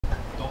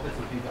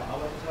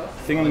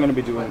I think I'm gonna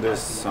be doing this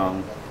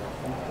song,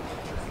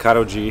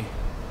 Karo G.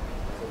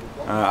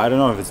 I don't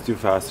know if it's too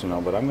fast,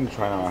 but I'm gonna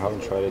try now. I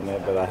haven't tried it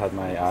yet, but I had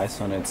my eyes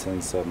on it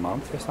since a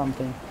month or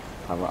something.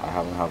 I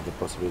haven't had the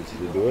possibility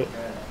to do it,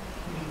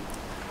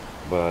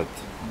 but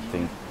I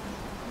think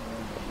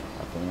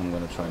I'm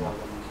gonna try now.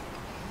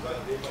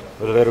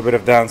 With a little bit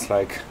of dance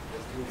like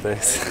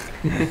this.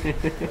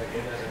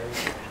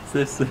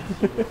 This.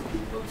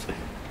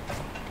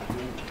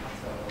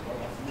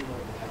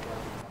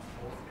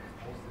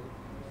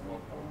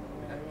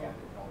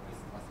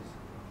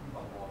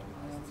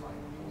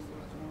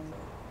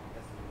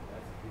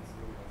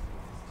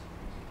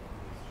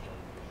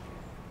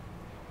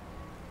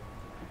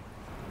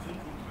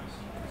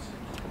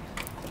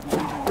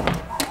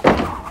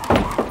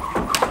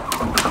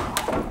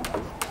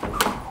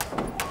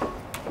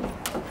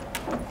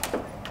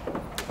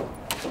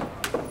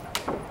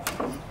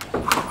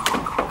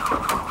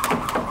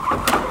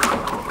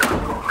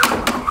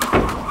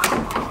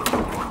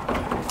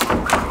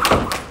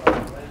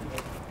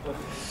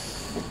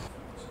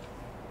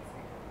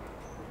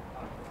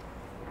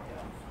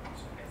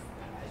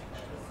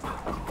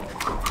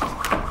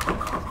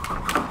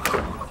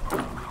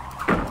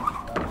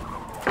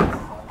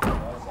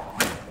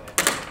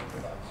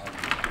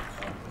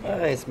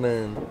 Nice,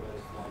 man.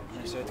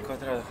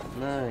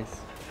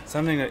 Nice.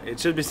 Something like, it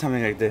should be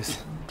something like this.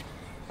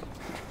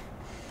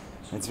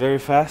 It's very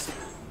fast,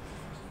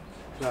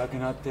 so I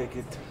cannot take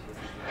it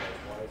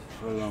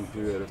for a long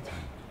period of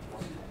time.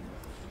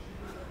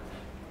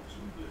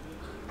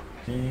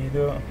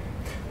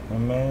 No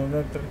me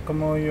da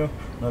como yo,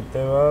 no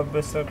te va a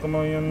besar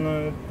como yo,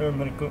 no te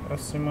merco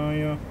así como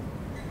yo.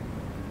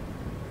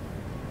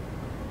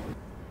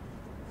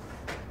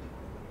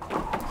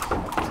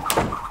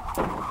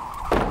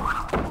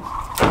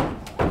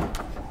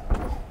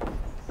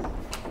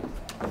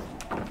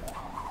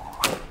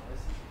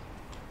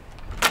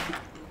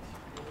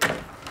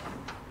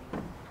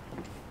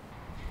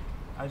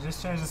 I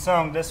just changed the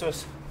song. This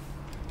was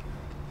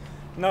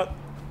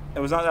it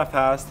was not that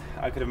fast.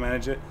 I could have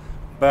managed it,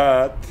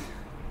 but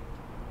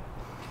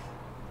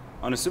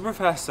on a super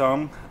fast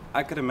song,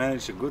 I could have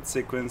managed a good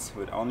sequence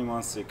with only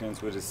one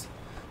sequence,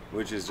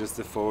 which is just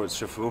the forward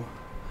shuffle,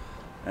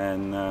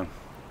 and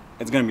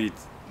it's gonna be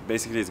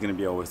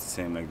always the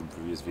same like the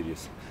previous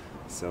videos.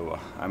 So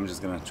I'm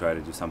just gonna try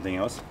to do something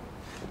else,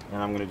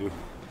 and I'm gonna do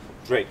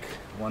Drake,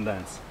 one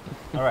dance.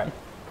 All right.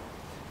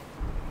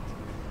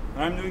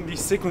 I'm doing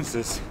these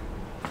sequences.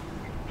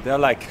 They're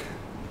like,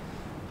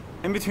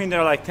 in between there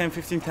are like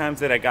 10-15 times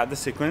that I got the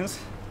sequence,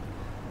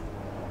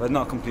 but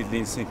not completely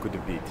in sync with the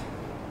beat.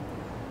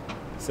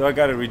 So I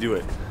gotta redo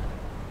it.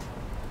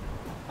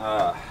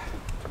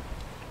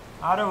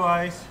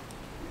 Otherwise,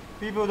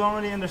 people don't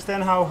really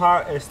understand how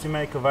hard it is to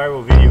make a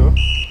viral video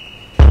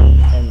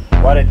and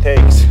what it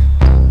takes.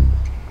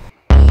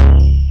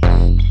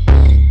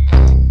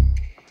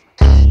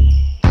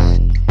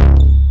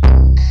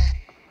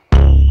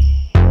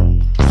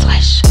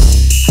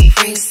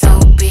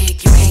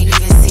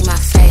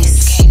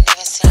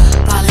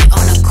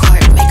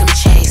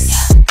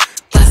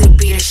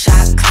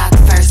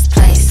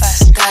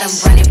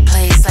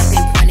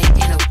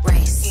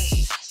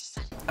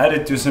 I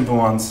did two simple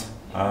ones,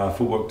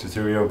 footwork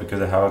tutorial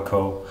because I have a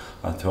call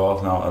at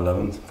 12, now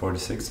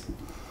 11:46,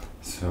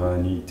 so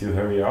I need to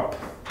hurry up.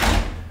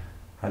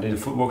 I did a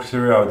footwork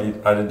tutorial,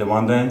 I did the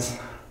one dance,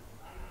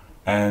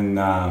 and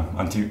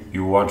until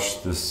you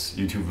watch this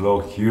YouTube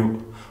vlog,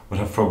 you would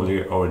have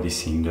probably already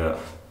seen the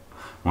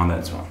one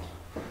dance one.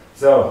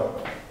 So,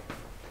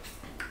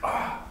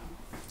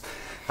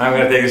 I'm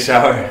gonna take a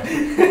shower.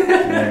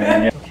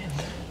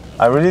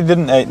 I really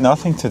didn't eat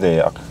nothing today,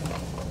 Jaak.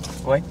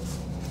 Why?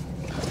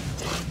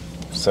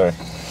 Sorry.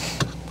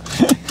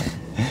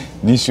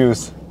 These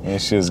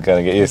shoes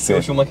gotta get used to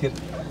it.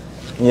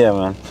 Yeah,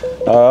 man.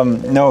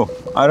 No,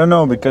 I don't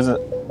know, because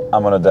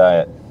I'm on a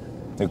diet.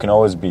 You can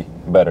always be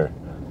better,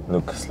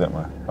 look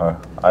slimmer. Or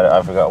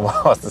I forgot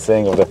what was the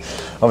saying of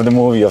the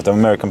movie of the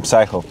American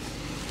Psycho.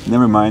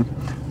 Never mind.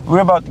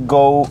 We're about to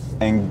go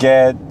and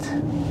get.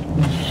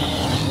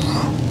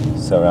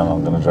 Sorry, I'm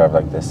not gonna drive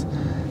like this.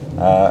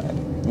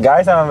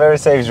 Guys, I'm a very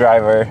safe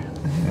driver.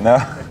 No,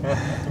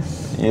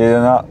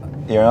 you're not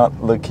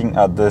looking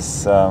at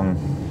this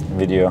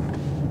video.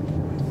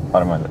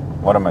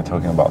 What am I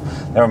talking about?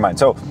 Never mind.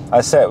 So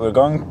I said we're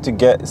going to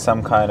get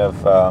some kind of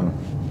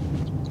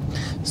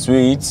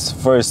sweets.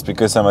 First,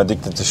 because I'm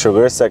addicted to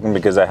sugar. Second,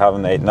 because I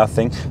haven't ate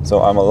nothing,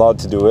 so I'm allowed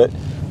to do it.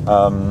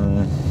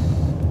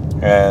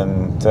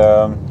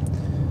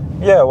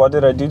 Yeah, what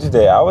did I do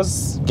today? I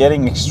was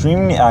getting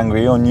extremely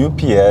angry on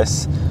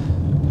UPS.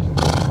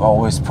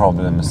 Always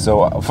problems.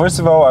 So first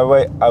of all,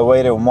 I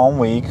waited 1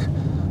 week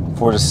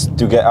for this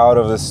to get out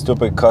of the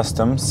stupid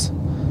customs.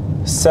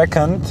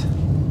 Second,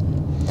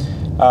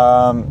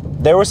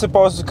 they were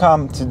supposed to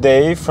come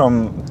today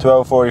from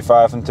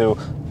 12:45 until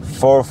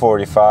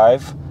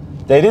 4:45.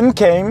 They didn't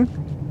came,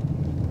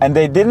 and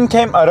they didn't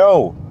came at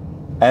all.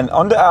 And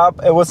on the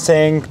app it was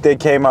saying they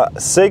came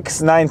at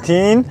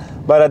 6:19,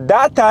 But at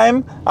that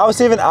time, I was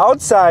even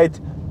outside,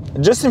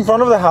 just in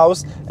front of the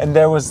house, and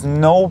there was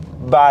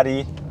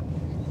nobody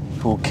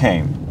who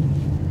came.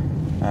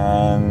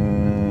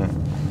 And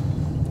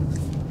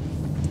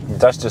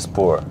that's just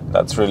poor.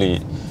 That's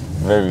really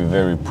very,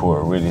 very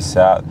poor, really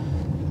sad.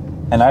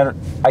 And I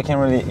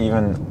cannot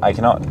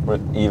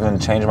even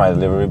change my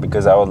delivery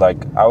because I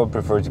would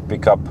prefer to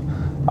pick up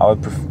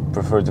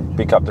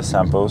the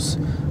samples,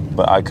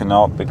 but I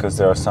cannot because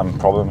there are some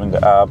problem in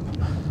the app.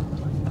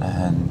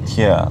 And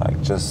yeah,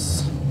 like,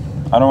 just,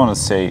 I don't want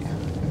to say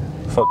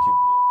fuck you.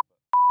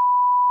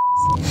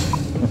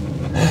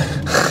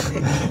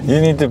 You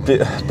need to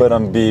put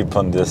on beep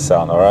on this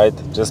sound, all right?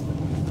 Just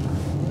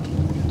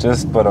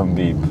put on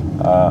beep.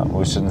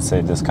 We shouldn't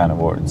say this kind of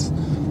words.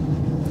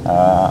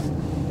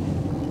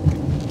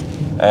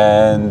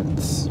 And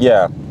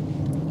yeah,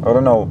 I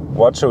don't know,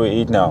 what should we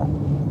eat now?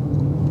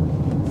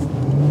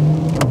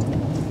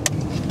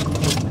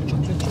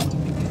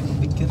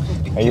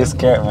 Are you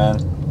scared, man?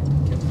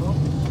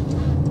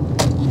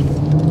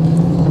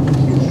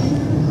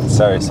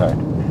 Sorry.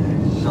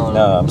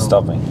 No, I'm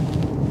stopping.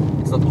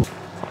 It's not.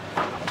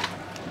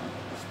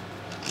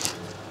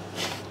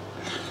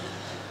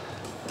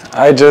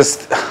 I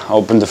just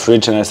opened the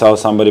fridge and I saw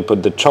somebody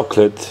put the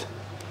chocolate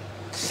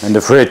in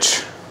the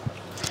fridge.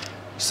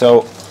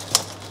 So,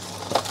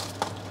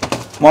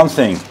 one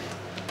thing.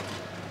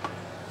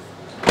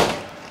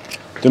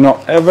 Do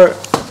not ever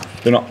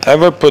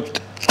put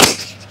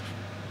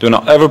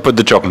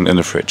the chocolate in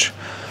the fridge.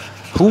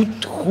 Who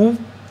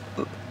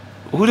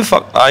the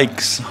fuck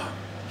likes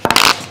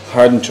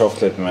hardened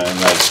chocolate, man?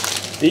 Like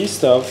these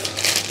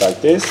stuff,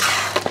 like this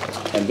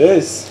and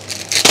this,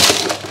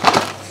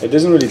 it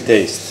doesn't really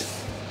taste.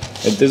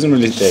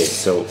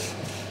 So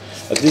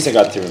at least I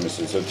got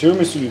tiramisu. So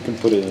tiramisu you can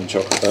put it in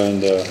chocolate in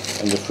the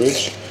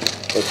fridge,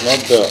 but not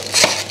the.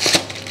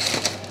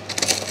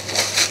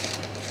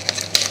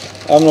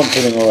 I'm not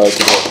feeling alright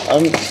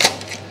today.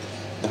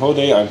 The whole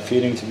day I'm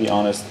feeling, to be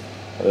honest,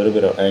 a little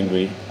bit of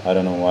angry. I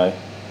don't know why.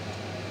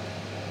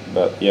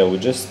 But yeah, I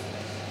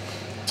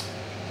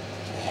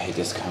hate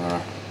this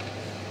camera.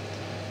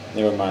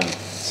 Never mind.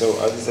 So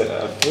as I said,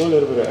 I feel a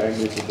little bit of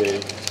angry today.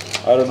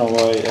 I don't know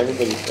why.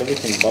 Everything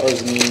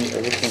bothers me.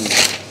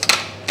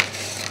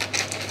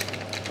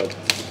 But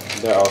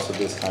there are also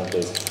this kind of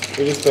days.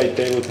 We just played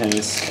table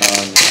tennis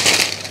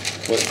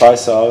with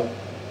Faisal.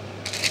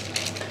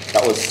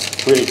 That was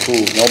pretty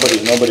cool.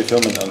 Nobody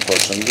filmed it,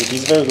 unfortunately.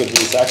 He's very good.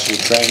 He's actually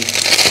trained.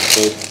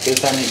 So this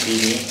time he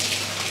beat me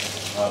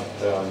at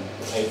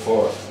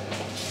 8-4.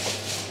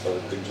 So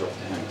good job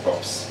to him.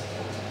 Props.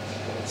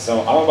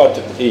 So I'm about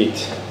to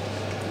eat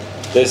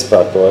this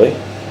bad boy.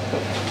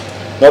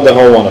 Not the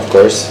whole one, of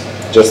course.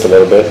 Just a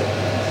little bit.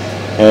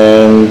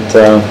 And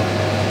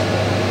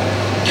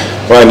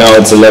right now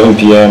it's 11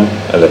 p.m.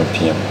 11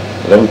 p.m.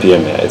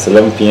 Yeah, it's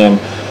 11 p.m.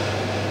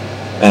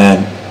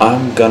 And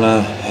I'm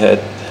gonna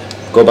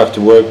go back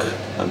to work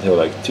until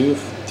like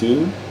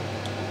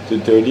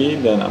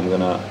 2:30. Then I'm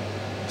gonna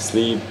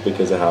sleep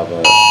because I have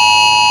a.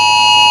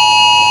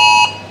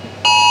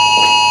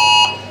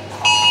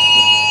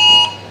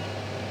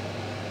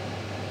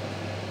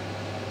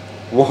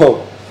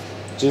 Whoa!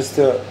 Just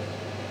a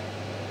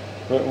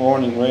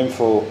warning: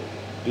 rainfall.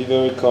 Be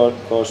very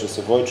cautious.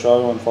 Avoid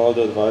travel and follow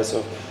the advice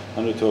of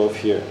 112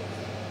 here.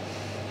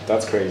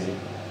 That's crazy.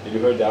 Did you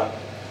heard that?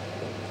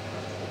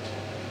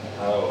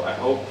 Oh, I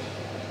hope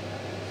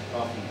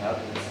nothing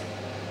happens.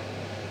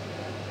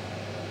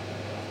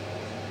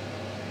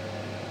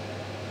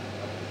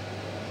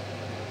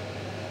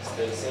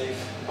 Stay safe.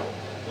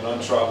 Do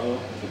not travel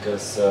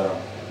because,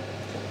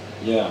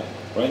 yeah,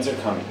 rains are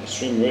coming.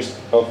 Extreme risk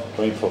of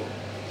rainfall.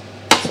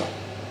 So,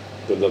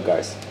 good luck,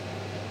 guys.